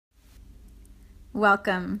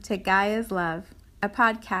Welcome to Gaia's Love, a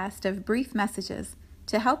podcast of brief messages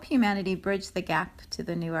to help humanity bridge the gap to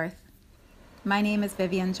the new earth. My name is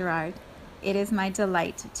Vivian Gerard. It is my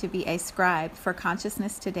delight to be a scribe for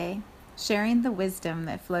consciousness today, sharing the wisdom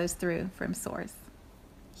that flows through from Source.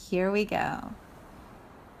 Here we go.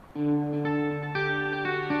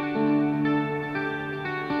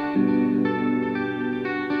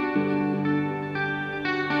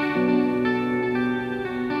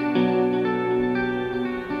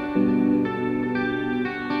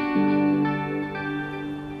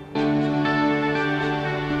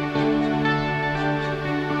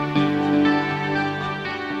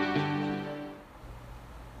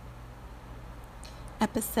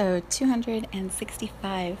 Episode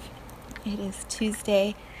 265. It is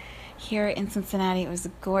Tuesday here in Cincinnati. It was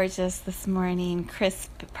gorgeous this morning,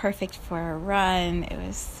 crisp, perfect for a run. It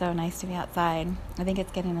was so nice to be outside. I think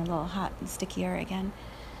it's getting a little hot and stickier again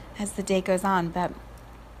as the day goes on, but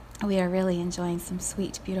we are really enjoying some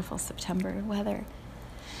sweet, beautiful September weather.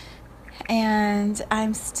 And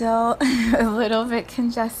I'm still a little bit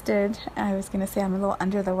congested. I was going to say I'm a little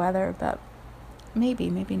under the weather, but maybe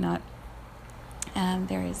not.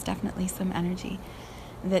 There is definitely some energy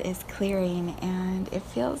that is clearing, and it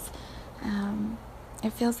feels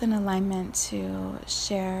in alignment to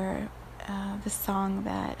share the song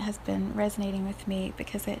that has been resonating with me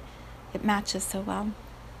because it matches so well.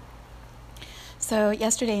 So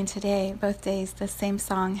yesterday and today, both days, the same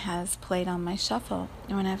song has played on my shuffle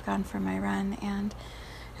when I've gone for my run, and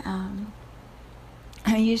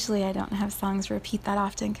usually I don't have songs repeat that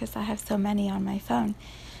often because I have so many on my phone.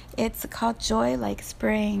 It's called Joy Like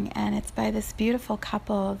Spring, and it's by this beautiful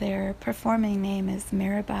couple. Their performing name is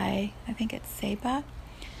Mirabai, I think it's Seba.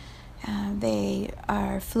 They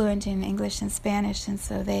are fluent in English and Spanish, and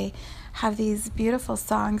so they have these beautiful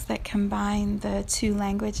songs that combine the two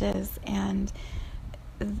languages, and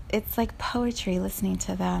it's like poetry listening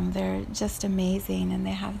to them. They're just amazing, and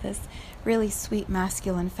they have this really sweet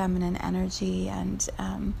masculine feminine energy, and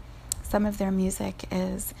some of their music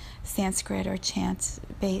is Sanskrit or chant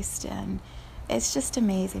based, and it's just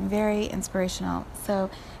amazing, very inspirational. So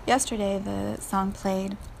yesterday the song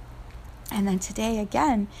played, and then today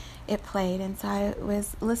again it played, and so I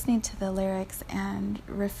was listening to the lyrics and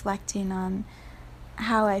reflecting on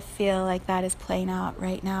how I feel like that is playing out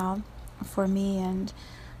right now for me, and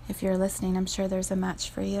if you're listening, I'm sure there's a match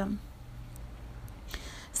for you.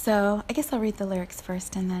 So I guess I'll read the lyrics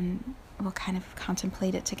first, and then we'll kind of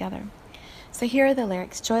contemplate it together. So here are the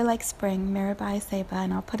lyrics. Joy Like Spring, Mirabai Seba,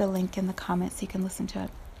 and I'll put a link in the comments so you can listen to it.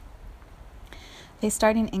 They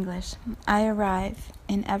start in English. I arrive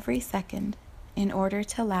in every second in order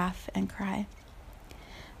to laugh and cry.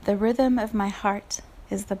 The rhythm of my heart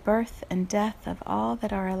is the birth and death of all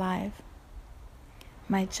that are alive.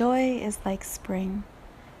 My joy is like spring,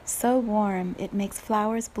 so warm it makes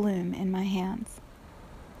flowers bloom in my hands.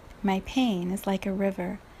 My pain is like a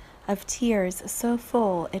river of tears so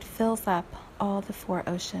full it fills up all the four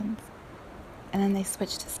oceans. And then they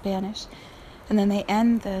switch to Spanish, and then they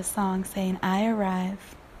end the song saying, I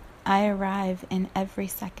arrive in every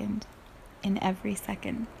second, in every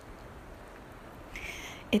second.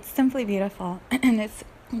 It's simply beautiful, and it's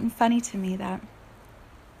funny to me that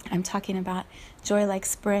I'm talking about joy like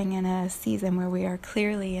spring in a season where we are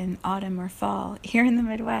clearly in autumn or fall here in the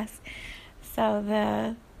Midwest. So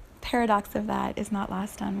the paradox of that is not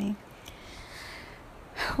lost on me.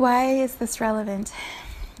 Why is this relevant?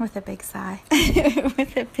 With a big sigh,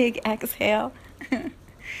 with a big exhale.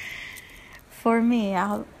 For me,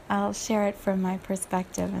 I'll share it from my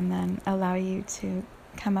perspective and then allow you to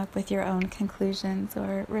come up with your own conclusions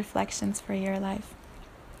or reflections for your life.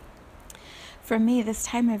 For me, this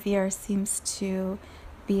time of year seems to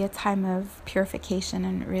be a time of purification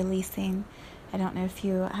and releasing. I don't know if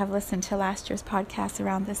you have listened to last year's podcast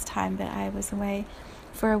around this time, but I was away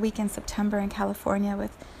for a week in September in California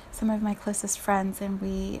with some of my closest friends, and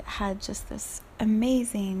we had just this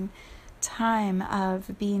amazing time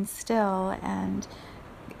of being still and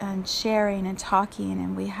sharing and talking.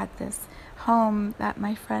 And we had this home that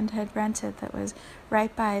my friend had rented that was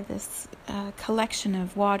right by this collection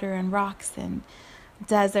of water and rocks and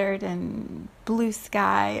desert and blue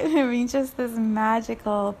sky. I mean, just this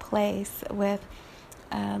magical place with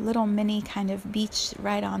a little mini kind of beach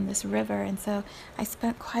right on this river. And so I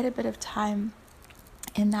spent quite a bit of time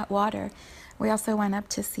in that water. We also went up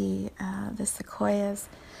to see the sequoias,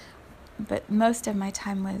 but most of my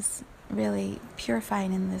time was really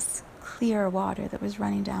purifying in this clear water that was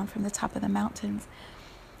running down from the top of the mountains.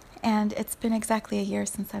 And it's been exactly a year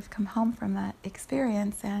since I've come home from that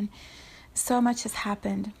experience, and so much has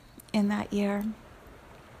happened in that year.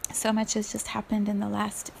 So much has just happened in the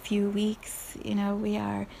last few weeks. We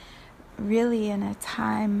are really in a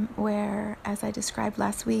time where, as I described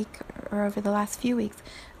last week or over the last few weeks,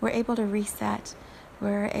 we're able to reset.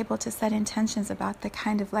 We're able to set intentions about the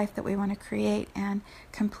kind of life that we want to create and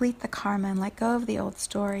complete the karma and let go of the old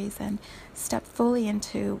stories and step fully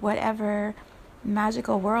into whatever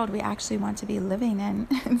magical world we actually want to be living in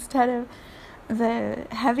instead of the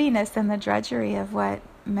heaviness and the drudgery of what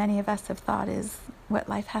many of us have thought is what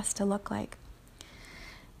life has to look like.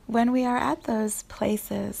 When we are at those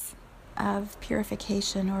places of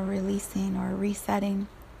purification or releasing or resetting,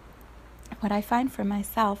 what I find for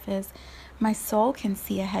myself is my soul can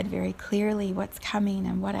see ahead very clearly what's coming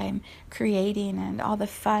and what I'm creating and all the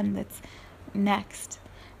fun that's next.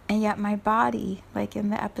 And yet my body, like in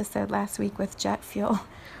the episode last week with jet fuel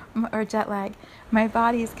or jet lag, my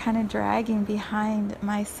body is kind of dragging behind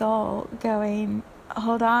my soul going,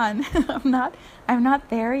 hold on, I'm not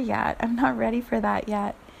there yet. I'm not ready for that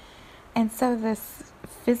yet. And so this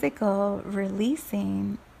physical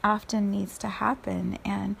releasing often needs to happen,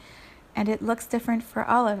 and it looks different for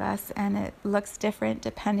all of us, and it looks different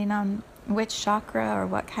depending on which chakra or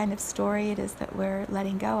what kind of story it is that we're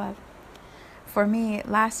letting go of. For me,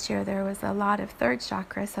 last year there was a lot of third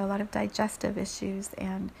chakra, so a lot of digestive issues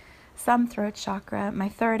and some throat chakra. My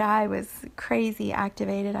third eye was crazy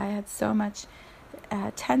activated. I had so much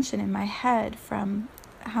tension in my head from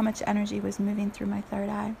how much energy was moving through my third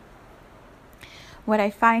eye. What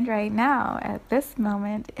I find right now at this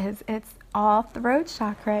moment is it's all throat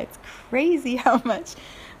chakra. It's crazy how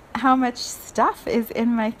much stuff is in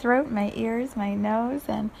my throat, my ears, my nose,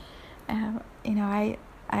 and I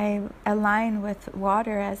align with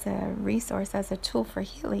water as a resource, as a tool for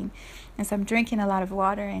healing. And so I'm drinking a lot of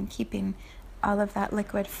water and keeping all of that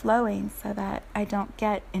liquid flowing so that I don't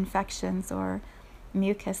get infections or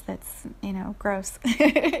mucus that's, gross.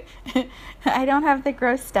 I don't have the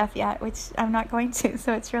gross stuff yet, which I'm not going to,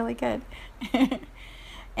 so it's really good.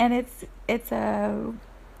 And it's a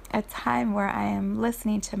time where I am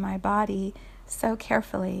listening to my body so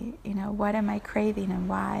carefully. What am I craving and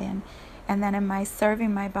why, and then am I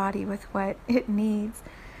serving my body with what it needs?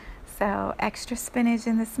 So extra spinach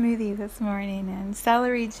in the smoothie this morning and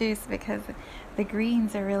celery juice because the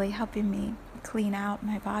greens are really helping me clean out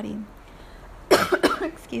my body.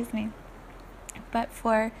 Excuse me. But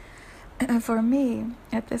for me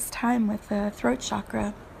at this time with the throat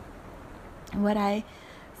chakra, what I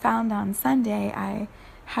found on Sunday, I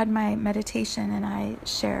had my meditation and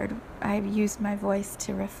I used my voice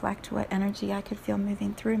to reflect what energy I could feel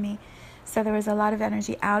moving through me. So there was a lot of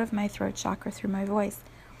energy out of my throat chakra through my voice.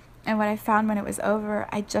 And what I found when it was over,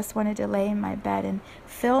 I just wanted to lay in my bed and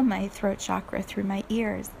fill my throat chakra through my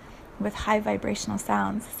ears with high vibrational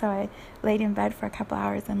sounds. So I laid in bed for a couple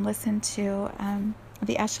hours and listened to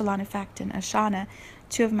the Echelon Effect and Ashana,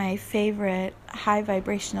 two of my favorite high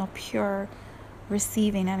vibrational, pure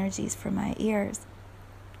receiving energies from my ears.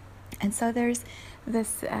 And so there's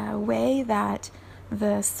this way that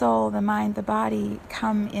the soul, the mind, the body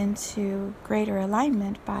come into greater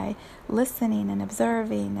alignment by listening and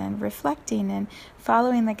observing and reflecting and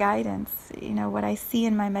following the guidance. What I see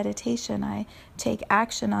in my meditation, I take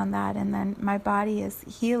action on that, and then my body is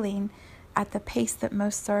healing at the pace that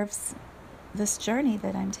most serves this journey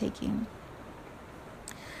that I'm taking.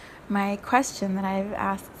 My question that I've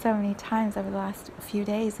asked so many times over the last few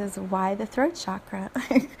days is, why the throat chakra?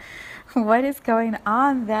 What is going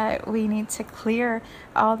on that we need to clear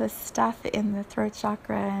all the stuff in the throat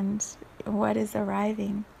chakra, and what is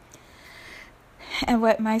arriving? And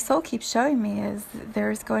what my soul keeps showing me is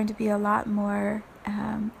there's going to be a lot more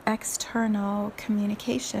external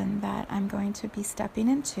communication that I'm going to be stepping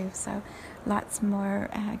into. So lots more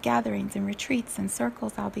gatherings and retreats and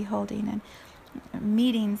circles I'll be holding, and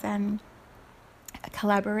meetings and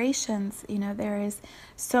collaborations. There is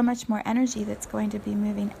so much more energy that's going to be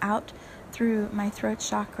moving out through my throat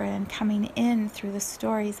chakra and coming in through the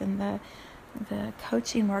stories and the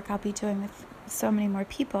coaching work I'll be doing with so many more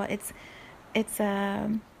people. It's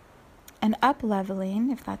an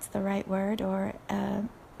up-leveling, if that's the right word, or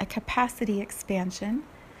a capacity expansion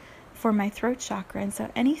for my throat chakra. And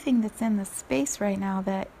so anything that's in the space right now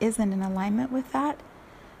that isn't in alignment with that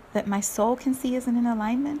my soul can see isn't in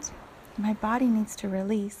alignment, my body needs to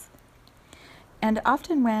release. And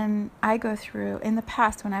often when I go through, in the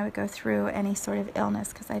past when I would go through any sort of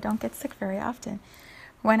illness, because I don't get sick very often,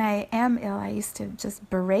 when I am ill, I used to just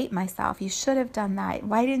berate myself. You should have done that.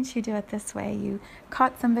 Why didn't you do it this way? You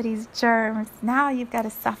caught somebody's germs. Now you've got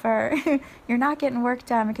to suffer. You're not getting work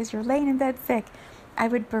done because you're laying in bed sick. I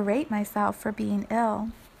would berate myself for being ill.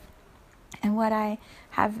 And what I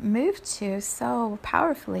have moved to so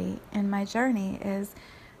powerfully in my journey is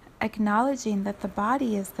acknowledging that the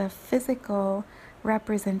body is the physical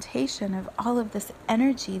representation of all of this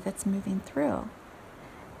energy that's moving through.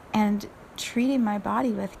 And treating my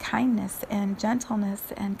body with kindness and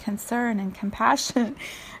gentleness and concern and compassion,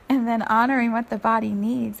 and then honoring what the body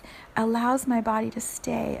needs, allows my body to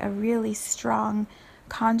stay a really strong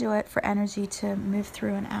conduit for energy to move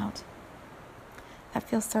through and out. That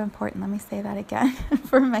feels so important. Let me say that again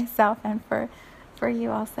for myself and for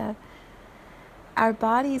you also. Our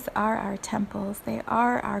bodies are our temples. They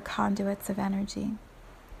are our conduits of energy.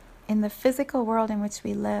 In the physical world in which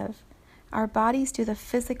we live, our bodies do the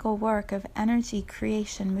physical work of energy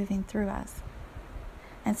creation moving through us.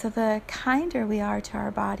 And so the kinder we are to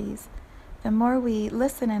our bodies, the more we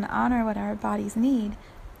listen and honor what our bodies need,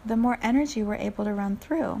 the more energy we're able to run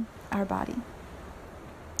through our body.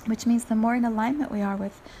 Which means the more in alignment we are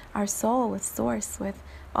with our soul, with Source, with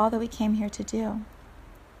all that we came here to do.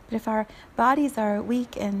 But if our bodies are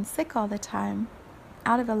weak and sick all the time,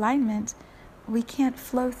 out of alignment, we can't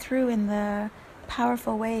flow through in the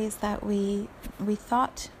powerful ways that we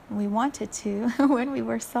thought we wanted to when we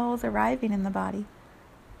were souls arriving in the body.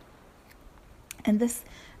 And this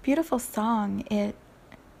beautiful song, it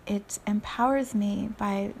empowers me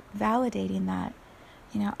by validating that.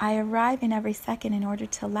 I arrive in every second in order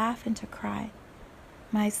to laugh and to cry.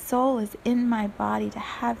 My soul is in my body to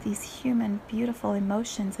have these human, beautiful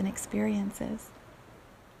emotions and experiences.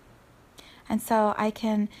 And so I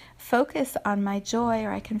can focus on my joy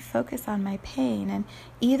or I can focus on my pain. And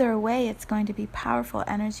either way, it's going to be powerful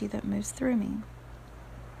energy that moves through me.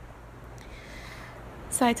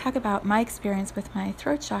 So I talk about my experience with my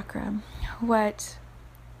throat chakra. What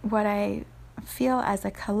I feel as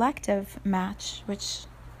a collective match, which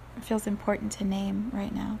feels important to name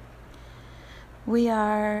right now. We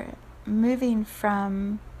are moving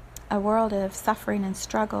from a world of suffering and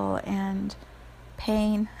struggle and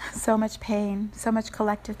pain, so much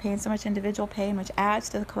collective pain, so much individual pain, which adds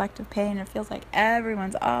to the collective pain. It feels like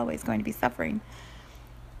everyone's always going to be suffering.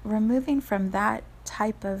 We're moving from that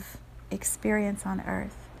type of experience on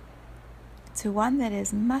earth to one that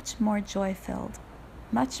is much more joy-filled,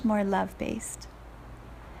 much more love-based.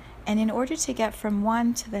 And in order to get from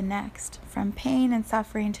one to the next, from pain and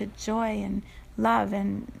suffering to joy and love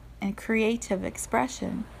and creative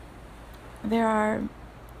expression,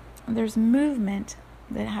 there's movement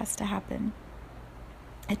that has to happen.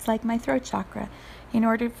 It's like my throat chakra. In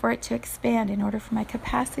order for it to expand, in order for my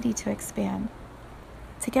capacity to expand,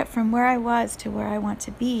 to get from where I was to where I want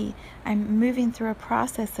to be, I'm moving through a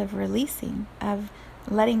process of releasing, of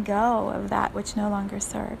letting go of that which no longer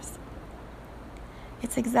serves.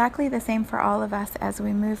 It's exactly the same for all of us as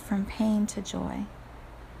we move from pain to joy.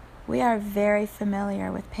 We are very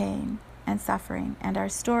familiar with pain and suffering and our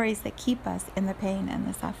stories that keep us in the pain and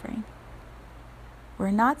the suffering.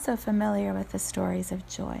 We're not so familiar with the stories of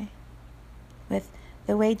joy, with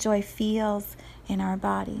the way joy feels in our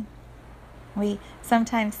body. We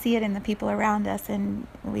sometimes see it in the people around us and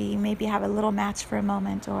we maybe have a little match for a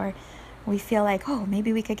moment, or we feel like, oh,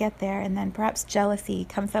 maybe we could get there, and then perhaps jealousy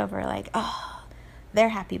comes over, like, oh, they're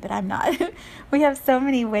happy but I'm not. We have so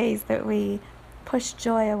many ways that we push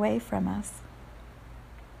joy away from us.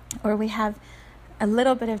 Or we have a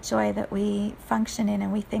little bit of joy that we function in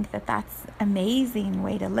and we think that that's an amazing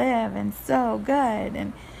way to live and so good.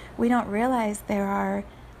 And we don't realize there are,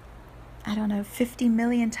 50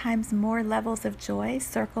 million times more levels of joy,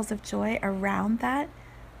 circles of joy around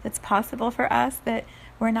that's possible for us, that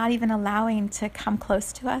we're not even allowing to come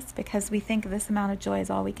close to us because we think this amount of joy is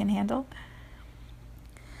all we can handle.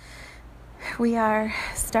 We are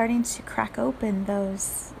starting to crack open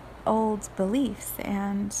those old beliefs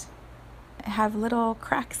and have little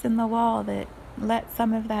cracks in the wall that let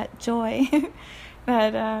some of that joy,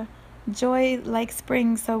 that joy like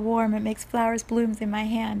spring so warm it makes flowers blooms in my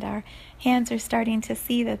hand. Our hands are starting to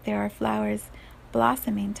see that there are flowers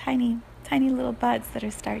blossoming, tiny little buds that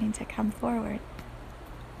are starting to come forward.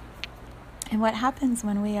 And what happens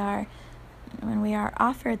when we are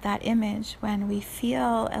offered that image, when we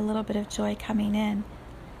feel a little bit of joy coming in,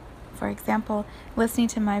 for example, listening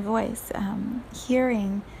to my voice,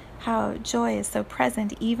 hearing how joy is so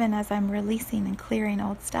present even as I'm releasing and clearing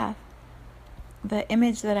old stuff. The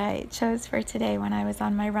image that I chose for today when I was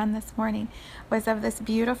on my run this morning was of this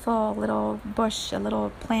beautiful little bush, a little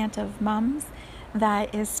plant of mums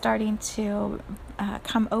that is starting to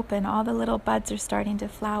come open. All the little buds are starting to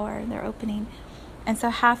flower. They're opening. And so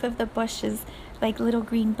half of the bush is like little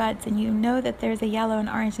green buds, and you know that there's a yellow and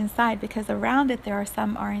orange inside because around it there are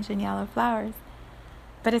some orange and yellow flowers.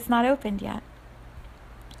 But it's not opened yet.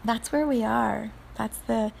 That's where we are. That's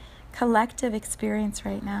the collective experience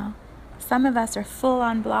right now. Some of us are full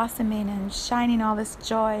on blossoming and shining all this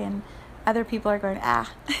joy, and other people are going,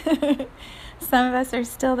 ah. Some of us are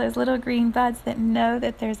still those little green buds that know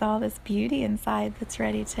that there's all this beauty inside that's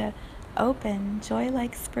ready to open, joy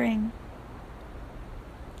like spring.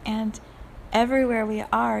 And everywhere we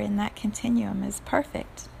are in that continuum is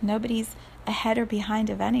perfect. Nobody's ahead or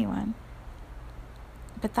behind of anyone.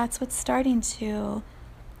 But that's what's starting to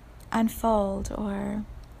unfold or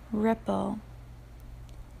ripple.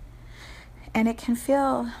 And it can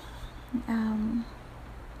feel,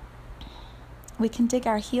 we can dig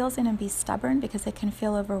our heels in and be stubborn because it can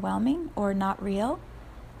feel overwhelming or not real,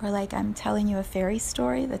 or like I'm telling you a fairy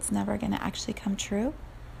story that's never going to actually come true.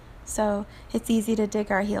 So it's easy to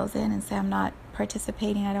dig our heels in and say, I'm not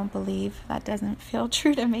participating, I don't believe, that doesn't feel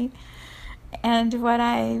true to me. And what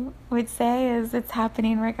I would say is it's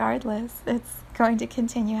happening regardless. It's going to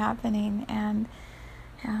continue happening, and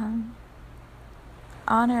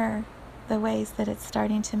honor the ways that it's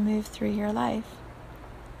starting to move through your life.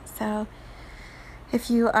 So if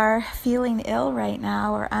you are feeling ill right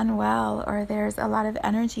now or unwell, or there's a lot of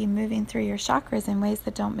energy moving through your chakras in ways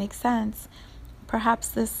that don't make sense, perhaps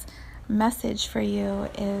this message for you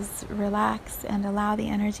is relax and allow the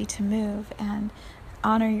energy to move and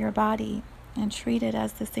honor your body and treat it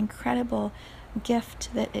as this incredible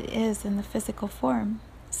gift that it is in the physical form,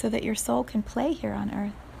 so that your soul can play here on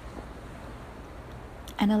earth.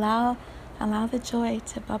 And allow the joy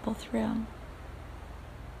to bubble through.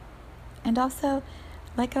 And also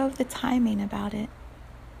let go of the timing about it.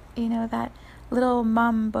 You know, that little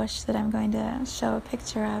mum bush that I'm going to show a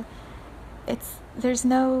picture of, there's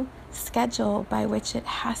no schedule by which it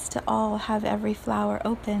has to all have every flower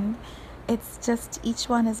opened. It's just each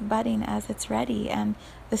one is budding as it's ready, and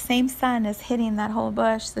the same sun is hitting that whole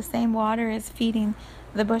bush, the same water is feeding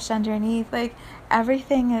the bush underneath. Like,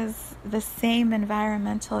 everything is the same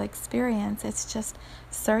environmental experience. It's just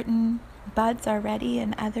certain buds are ready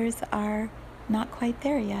and others are not quite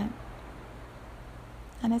there yet.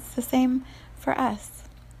 And it's the same for us.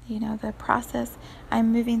 You know, the process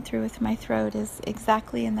I'm moving through with my throat is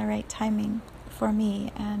exactly in the right timing for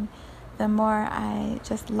me. And the more I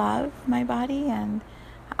just love my body and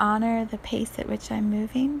honor the pace at which I'm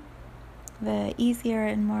moving, the easier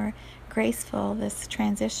and more graceful this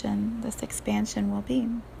transition, this expansion will be.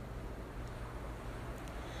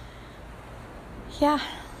 Yeah.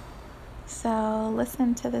 So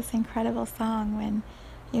listen to this incredible song when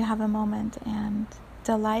you have a moment and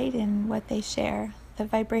delight in what they share, the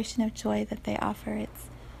vibration of joy that they offer.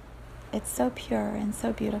 It's so pure and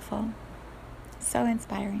so beautiful, so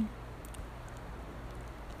inspiring.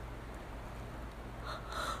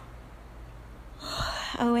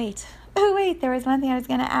 Oh wait, there was one thing I was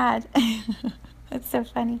going to add. That's so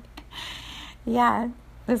funny. Yeah,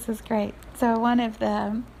 this is great. So one of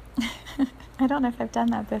the, I don't know if I've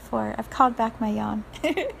done that before. I've called back my yawn.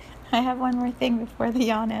 I have one more thing before the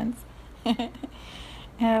yawn ends.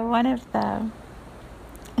 One of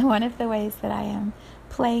the ways that I am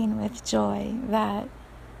playing with joy that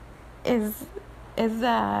is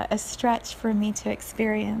a stretch for me to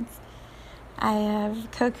experience. I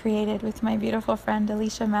have co-created with my beautiful friend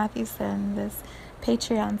Alicia Mathewson this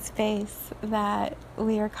Patreon space that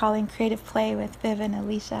we are calling Creative Play with Viv and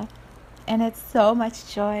Alicia. And it's so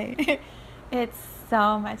much joy. It's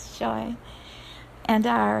so much joy. And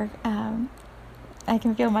I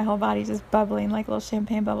can feel my whole body just bubbling like little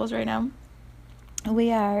champagne bubbles right now.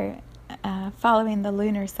 We are following the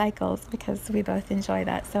lunar cycles because we both enjoy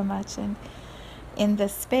that so much. And in the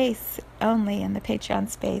space, only in the Patreon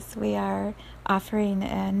space, we are offering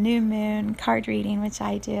a new moon card reading, which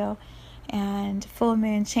I do, and full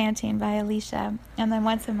moon chanting by Alicia. And then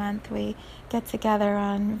once a month we get together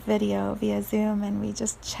on video via Zoom and we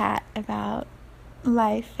just chat about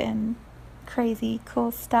life and crazy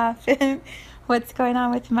cool stuff and what's going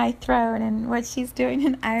on with my throat and what she's doing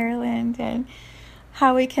in Ireland and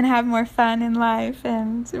how we can have more fun in life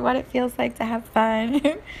and what it feels like to have fun.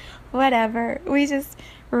 Whatever. We just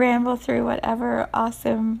ramble through whatever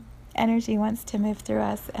awesome energy wants to move through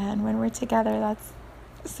us. And when we're together, that's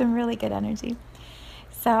some really good energy.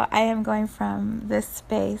 So I am going from this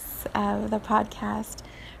space of the podcast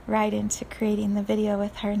right into creating the video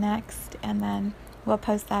with her next. And then we'll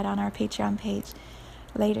post that on our Patreon page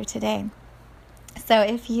later today. So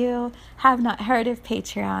if you have not heard of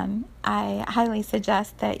Patreon, I highly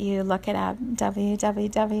suggest that you look it up,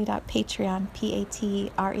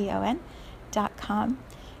 www.patreon.com.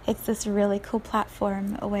 It's this really cool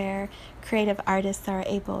platform where creative artists are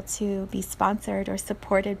able to be sponsored or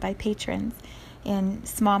supported by patrons. in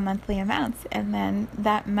small monthly amounts, and then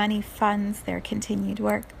that money funds their continued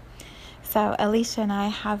work. So Alicia and I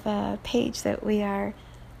have a page that we are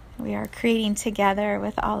creating together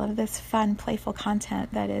with all of this fun, playful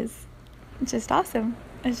content that is just awesome.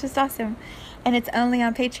 It's just awesome. And it's only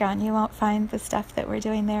on Patreon. You won't find the stuff that we're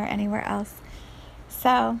doing there anywhere else.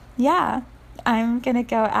 So, yeah, I'm going to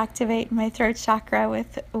go activate my throat chakra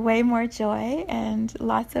with way more joy and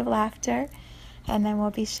lots of laughter. And then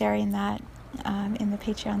we'll be sharing that in the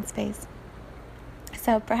Patreon space.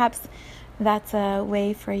 So perhaps that's a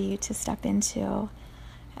way for you to step into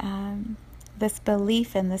this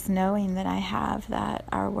belief and this knowing that I have that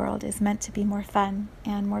our world is meant to be more fun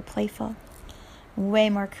and more playful, way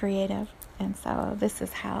more creative. And so this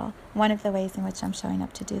is one of the ways in which I'm showing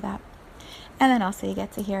up to do that. And then also you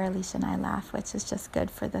get to hear Alicia and I laugh, which is just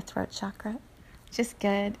good for the throat chakra. Just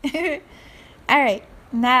good. All right.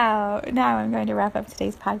 Now I'm going to wrap up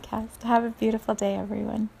today's podcast. Have a beautiful day,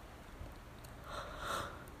 everyone.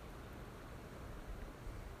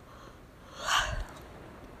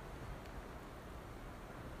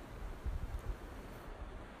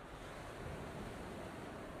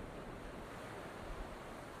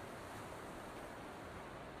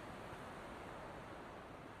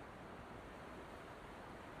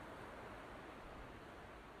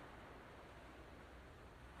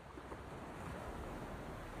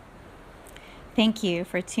 Thank you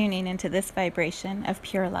for tuning into this vibration of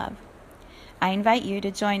pure love. I invite you to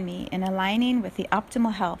join me in aligning with the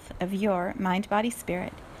optimal health of your mind, body,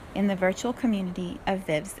 spirit in the virtual community of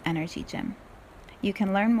Viv's Energy Gym. You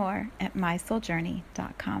can learn more at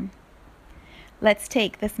mysouljourney.com. Let's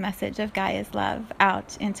take this message of Gaia's love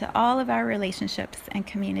out into all of our relationships and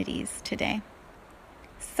communities today.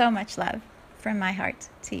 So much love from my heart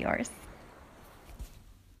to yours.